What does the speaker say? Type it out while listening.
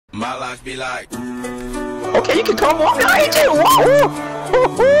My life be like. Okay, you can come on behind you. Whoa.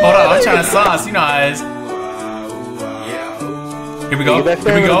 Hold on, I'm trying to sauce. You know how it is. Here we go. Here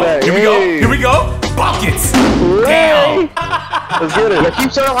we go. Here we go. Here we go. Buckets. Damn. Let's get it. Yeah,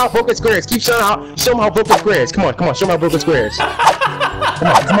 keep showing how broken square is. Keep showing how. Show them how broken square is. Come on, come on. Show them how broken square is. Come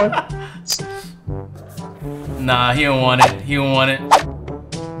on, come on. Nah, he don't want it. He don't want it.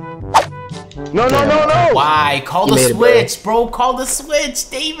 No, no, no, no. Why? Call the switch, bro. Call the switch,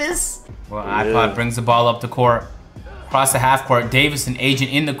 Davis. Well, iPod brings the ball up the court. Across the half court. Davis and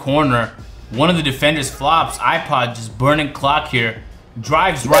Agent in the corner. One of the defenders flops. iPod just burning clock here.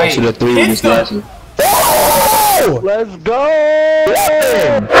 Drives right. Hits the... Oh! Let's go!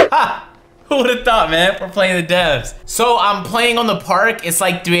 Ha! Who would have thought, man? We're playing the devs. So I'm playing on the park. It's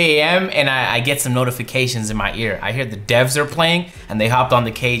like 3 a.m. and I get some notifications in my ear. I hear the devs are playing and they hopped on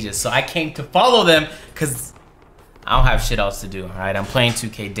the cages. So I came to follow them because I don't have shit else to do. All right, I'm playing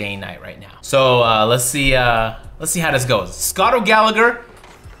 2K day and night right now. So let's see how this goes. Scott Gallagher,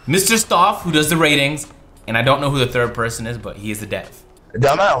 Mr. Stoff, who does the ratings, and I don't know who the third person is, but he is the dev.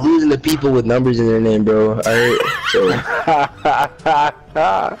 I'm not losing the people with numbers in their name, bro. Alright, so.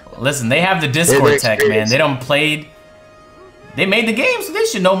 Listen, they have the Discord tech, man. They don't played. They made the game, so they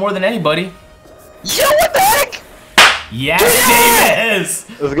should know more than anybody. Yo, what the heck? Yes, Davis!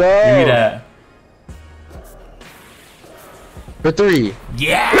 Let's go. Give me that. For 3.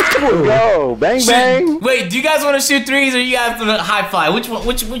 Yeah! Let's go. Bang, bang. Wait, do you guys want to shoot threes or you guys want to high fly? Which one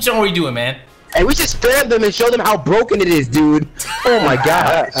are we doing, man? Hey, we should spam them and show them how broken it is, dude. Oh my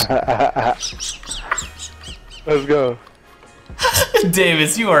gosh. Let's go.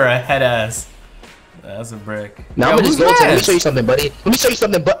 Davis, you are a head ass. That's a brick. Now I'm gonna just go to. Let me show you something, buddy. Let me show you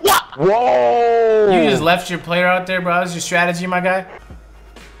something, but what? Whoa! You just left your player out there, bro. That was your strategy, my guy.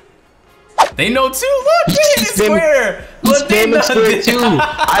 They know too. Look, they square. Look, they know square too.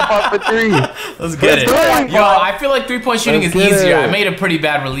 I fought for 3. Let's get it. Yo, I feel like 3-point shooting is easier. I made a pretty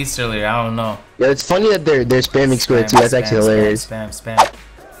bad release earlier. I don't know. Yeah, it's funny that they're spamming square too. That's actually hilarious. Spam.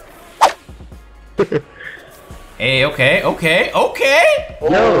 Hey, okay.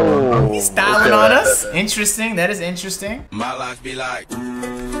 Yo, he's styling on us. Interesting. That is interesting. My life be like.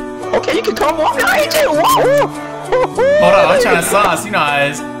 okay, you can come on behind you. Hold on, I'm trying to sauce. You know how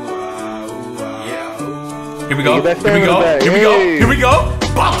it is. Here we go. Here we go. Here we go. Here we go.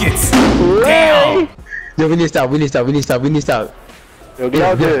 Buckets. Damn. Yo, we need to stop. Yo, get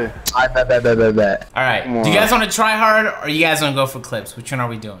out there. I bet. All right. Do you guys want to try hard or you guys want to go for clips? Which one are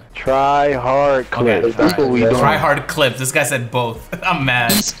we doing? Try hard clips. Okay. That's what we doing. Try hard clips. This guy said both. I'm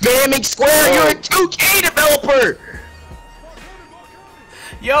mad. He's spamming square. You're a 2K developer.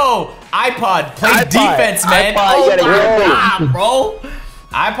 Yo, iPod, play defense, man. Oh my god, bro.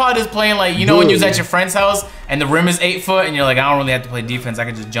 iPod is playing like, you know when you was at your friend's house and the rim is 8 foot and you're like, I don't really have to play defense. I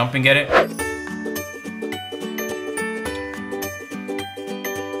can just jump and get it.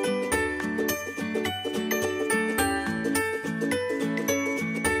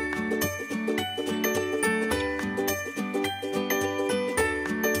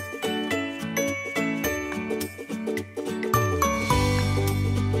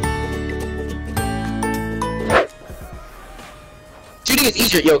 It's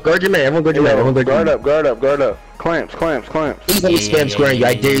easier. Yo, guard your man. Everyone guard your man. Everyone guard up. Clamps. He's gonna spam square you.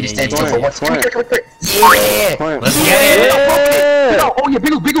 I dare you to stand still for once. Come here. Yeah. Let's get it. Oh yeah,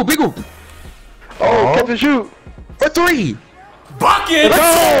 big oop. Oh, catch and shoot. For 3. Bucket.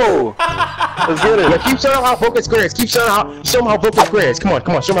 Let's go. Let's get it. Yeah, keep showing how broken square is. Show them how broken square is. Come on.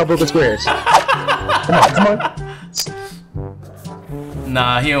 Show them how broken square is. Come on.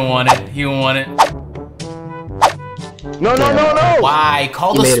 Nah, he don't want it. No. Why?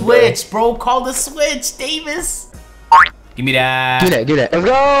 Call the switch, bro. Call the switch, Davis. Give me that. Do that. Let's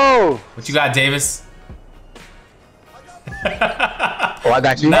go. What you got, Davis? Oh, I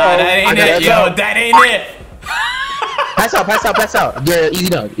got you. Nah, that ain't it. Yo, that ain't it. Pass out. Yeah, easy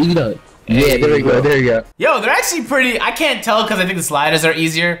dog. Yeah, there we go. Yo, they're actually pretty. I can't tell because I think the sliders are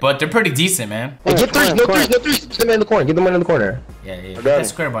easier, but they're pretty decent, man. Hey, get 3s. No 3s. Get them in the corner. Yeah. Hit that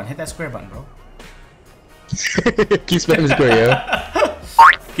square button, bro. Keep spamming square, yo.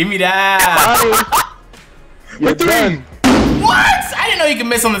 Give me that. You're 3. What? I didn't know you could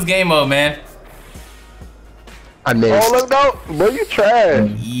miss on this game mode, man. I missed. Oh, let's go. Boy, you trash.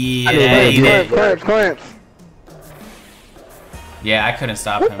 Yeah. Clamps. Yeah, I couldn't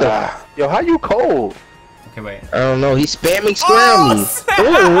stop him. Yo, how you cold? Okay, wait. I don't know. He's spamming square on me.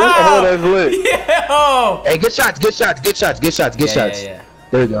 Oh, that's lit. Yo. Hey, good shots. Yeah.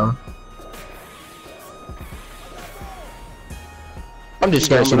 There we go. I'm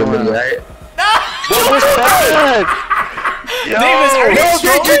just gonna shoot a video, right? What was that? Davis, are you No,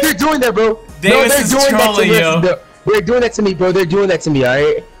 trolling? they're doing that, bro. Davis they're is doing trolling, that to yo. me. They're doing that to me, bro. They're doing that to me,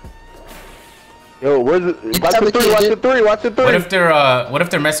 alright? Yo, where's it? Watch tell the the three, kid, watch dude. the three, watch the three. What if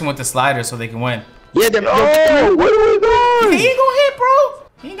they're messing with the slider so they can win? Yeah, they're Oh, what are we doing? He ain't gonna hit, bro.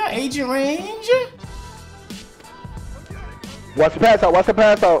 He ain't got agent range. Watch the pass out, watch the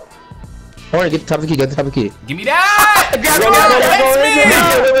pass out. Horny, get the top of the key, get the top of the key. Give me that. Grab Come it, on, grab it,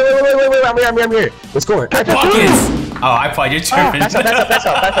 that's me. wait, I'm here. Let's go. Buckets. Oh, I thought you're tripping. Pass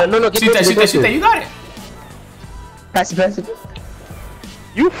out. No, get Shoot that. You got it. Pass it.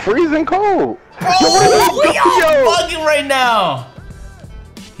 You freezing cold. Oh, you're bugging right now.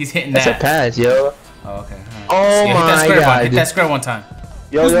 He's hitting That's a that. pass, yo. Oh, okay. Oh Hit that my square one. god. Hit that square one time.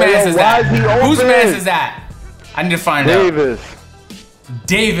 Yo, Whose man's is why that? is he Whose open? man's is that? I need to find out.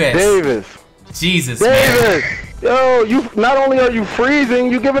 Davis. Jesus, man. Davis. Yo, you not only are you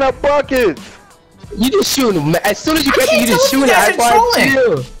freezing, you giving up buckets. You just shooting. As soon as you catch it, can't you just tell if shooting. you guys I are find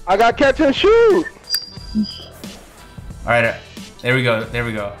trolling. chill. I got catch and shoot. All right, there we go.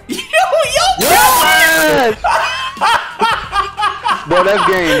 Yo. Yes! Bro, that's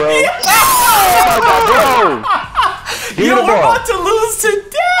game, bro. Oh my god, bro. Give me Yo, the we're ball. about to lose to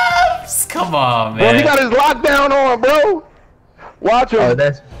Devs. Come on, Bro, man. he got his lockdown on, bro. Watch him. Oh,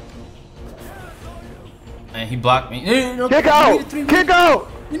 that's. Man, he blocked me. No, Kick we out. need a three. Kick out.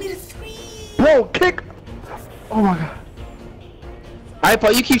 We need a 3. Bro, kick. Oh my god. Alright,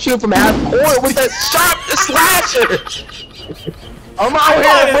 Paul, you keep shooting from half court with that shot, the slasher. I'm out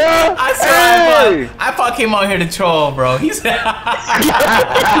here, bro. I swear, Hey. iPod came out here to troll, bro. He's. I'm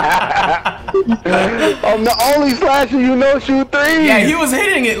the only slasher you know shoot threes. Yeah, he was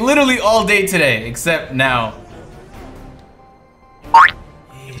hitting it literally all day today, except now.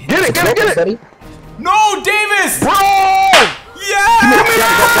 Get it. No, Davis! Bro!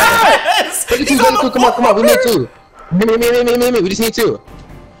 Yes! He's on the Come on, we need 2. Me, we just need 2.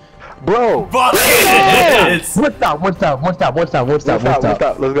 Bro. Buckets! One stop. Let's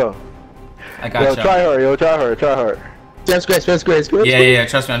go. I Yo, got you. try hard. Spin square. Yeah,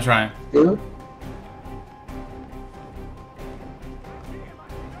 trust me, I'm trying. Who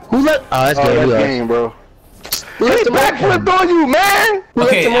let? Oh, that's Oh, good. that's game, bro. Who He left him open? backflipped on you, man. Who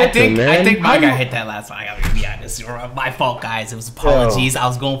left Okay, him I open, man? think my guy hit that last one. I gotta be honest. My fault, guys. It was apologies. I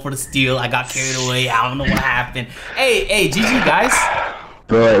was going for the steal. I got carried away. I don't know what happened. Hey, GG, guys.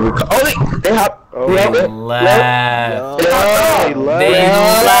 Bro, they hop. Oh, They yeah. left. He left. They No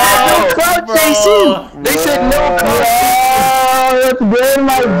left, crowd bro. chasing. They said no crowd. That's good,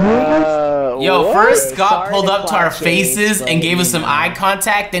 my boy. Yo, What? first Scott Sorry pulled to up to our clout chase, faces but and gave us you some know. eye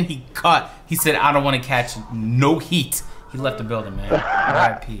contact. Then he cut. He said, "I don't want to catch no heat." He left the building, man.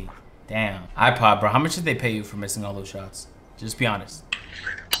 R.I.P. Damn. iPod, bro. How much did they pay you for missing all those shots? Just be honest.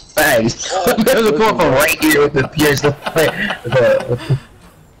 Thanks. There's a call from right here with the Pierce.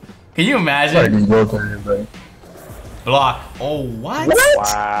 Can you imagine? Block. Oh, what?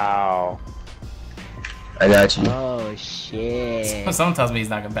 Wow. I got you. Oh shit. Someone tells me he's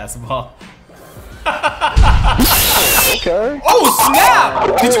not gonna pass the ball. Okay. Oh,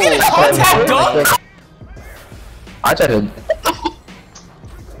 snap! Did you get a contact dunk? I tried to.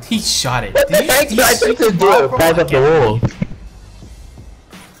 He shot it. What the heck did I think to do? Pass up the wall.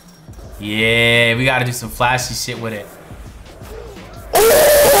 Yeah, we gotta do some flashy shit with it.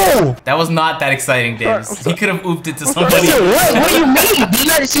 Oh! That was not that exciting, Davis. He could have ooped it to somebody. What do you mean? Did you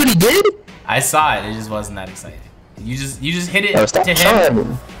not see what he did? I saw it. It just wasn't that exciting. You just hit it Oh, stop to him.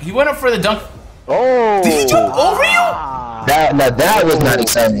 trying. He went up for the dunk. Oh. Did he jump over you? That was not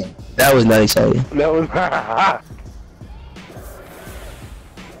exciting. That was not exciting. That was.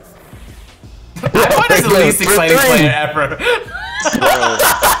 iPod is the least exciting player ever.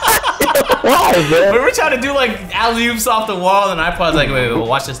 Why, man? We were trying to do like alley-oops off the wall, and iPod's like, wait,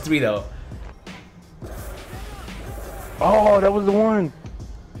 watch this 3 though. Oh, that was the one.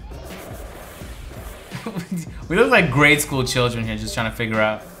 We look like grade school children here, just trying to figure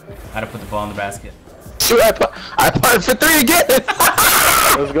out how to put the ball in the basket. Shoot, I put for 3 again.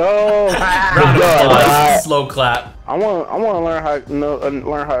 Let's go. Round of applause. Slow clap. I want to learn how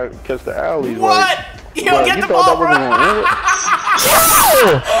learn how to catch the alleys. What? Like, Yo, bro, get you the thought ball, that bro. wasn't gonna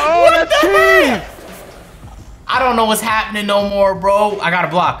Oh, What that's the cheese. I don't know what's happening no more, bro. I got a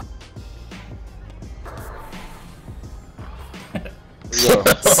block.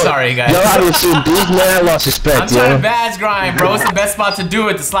 Sorry, guys. Yo, I was shooting these, man. I lost I'm respect, trying yo. to badge grind, bro. It's the best spot to do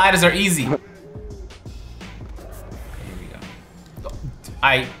it. The sliders are easy. Here we go.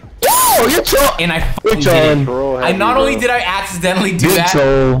 Oh, you're troll. And I You're fucking did it. Troll I heavy, not only bro. did I accidentally do You're that.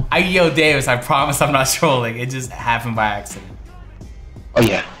 troll. Yo, Davis, I promise I'm not trolling. It just happened by accident. Oh,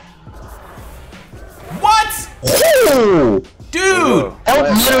 yeah. What? Oh! Dude! That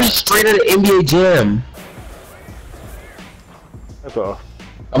was literally straight out of NBA Jam. That's all.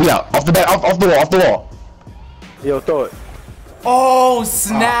 Oh yeah, off the back, off the wall. Yo, throw it. Oh,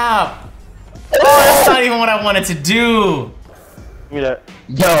 snap! Oh, that's not even what I wanted to do. Give me that.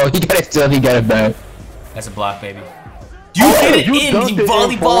 Yo, he got it still, he got it back. That's a block, baby. You hit it you in! dunked You it in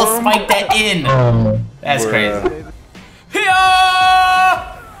volleyball for him? spiked that in! That's Bruh. crazy.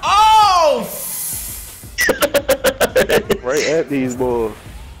 Hiya! Oh! Right at these bulls.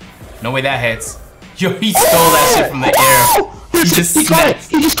 No way that hits. Yo, he stole that shit from the air. He just He caught it!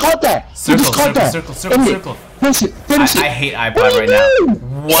 snapped. He just caught that! Circle, he just caught that! circle. Finish it! Finish it! I hate What iPod do right you now.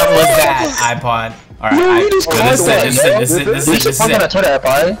 mean? What was that, iPod? Alright, No, you just caught this is that, it. You should put that on Twitter,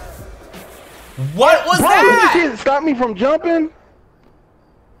 iPod. What was Bro, that? you can't stop me from jumping.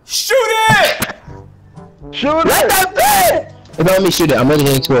 Shoot it! Shoot Let it. that bet! Don't let me shoot it, I'm ready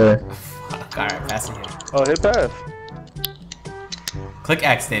to hit Twitter. Alright, pass it here. Oh, hit pass. Click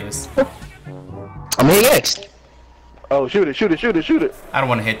X, Davis. I'm hitting X. Oh, shoot it, shoot it, shoot it, shoot it. I don't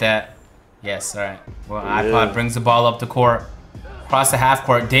want to hit that. Yes, alright. Well, iPod brings the ball up the court. Across the half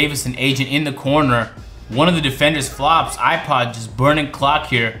court, Davis and Agent in the corner. One of the defenders flops. iPod just burning clock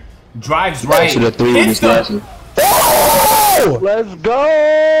here. Drives right. Should have three Hits with the... Oh! Let's go.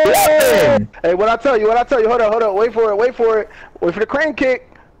 Hey, what I tell you, hold up, wait for it. Wait for the crane kick.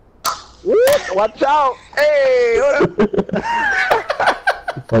 Woo, watch out. Hey, hold up.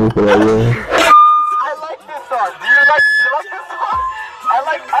 I like this song. Do you like this song? I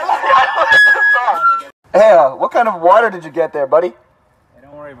like this song. Hey, what kind of water did you get there, buddy? Hey,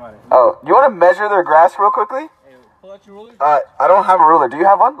 don't worry about it. Oh, you want to measure their grass real quickly? Hey, pull out your ruler. I don't have a ruler. Do you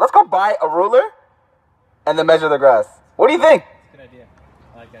have one? Let's go buy a ruler and then measure the grass. What do you think? Good idea.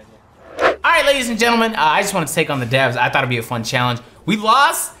 I like that idea. Alright, ladies and gentlemen, I just wanted to take on the devs. I thought it'd be a fun challenge. We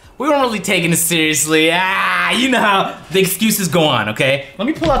lost. We weren't really taking it seriously. You know how the excuses go on, okay? Let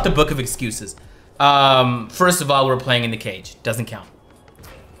me pull out the book of excuses. First of all, we're playing in the cage. Doesn't count.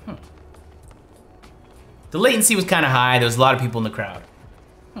 The latency was kind of high. There was a lot of people in the crowd.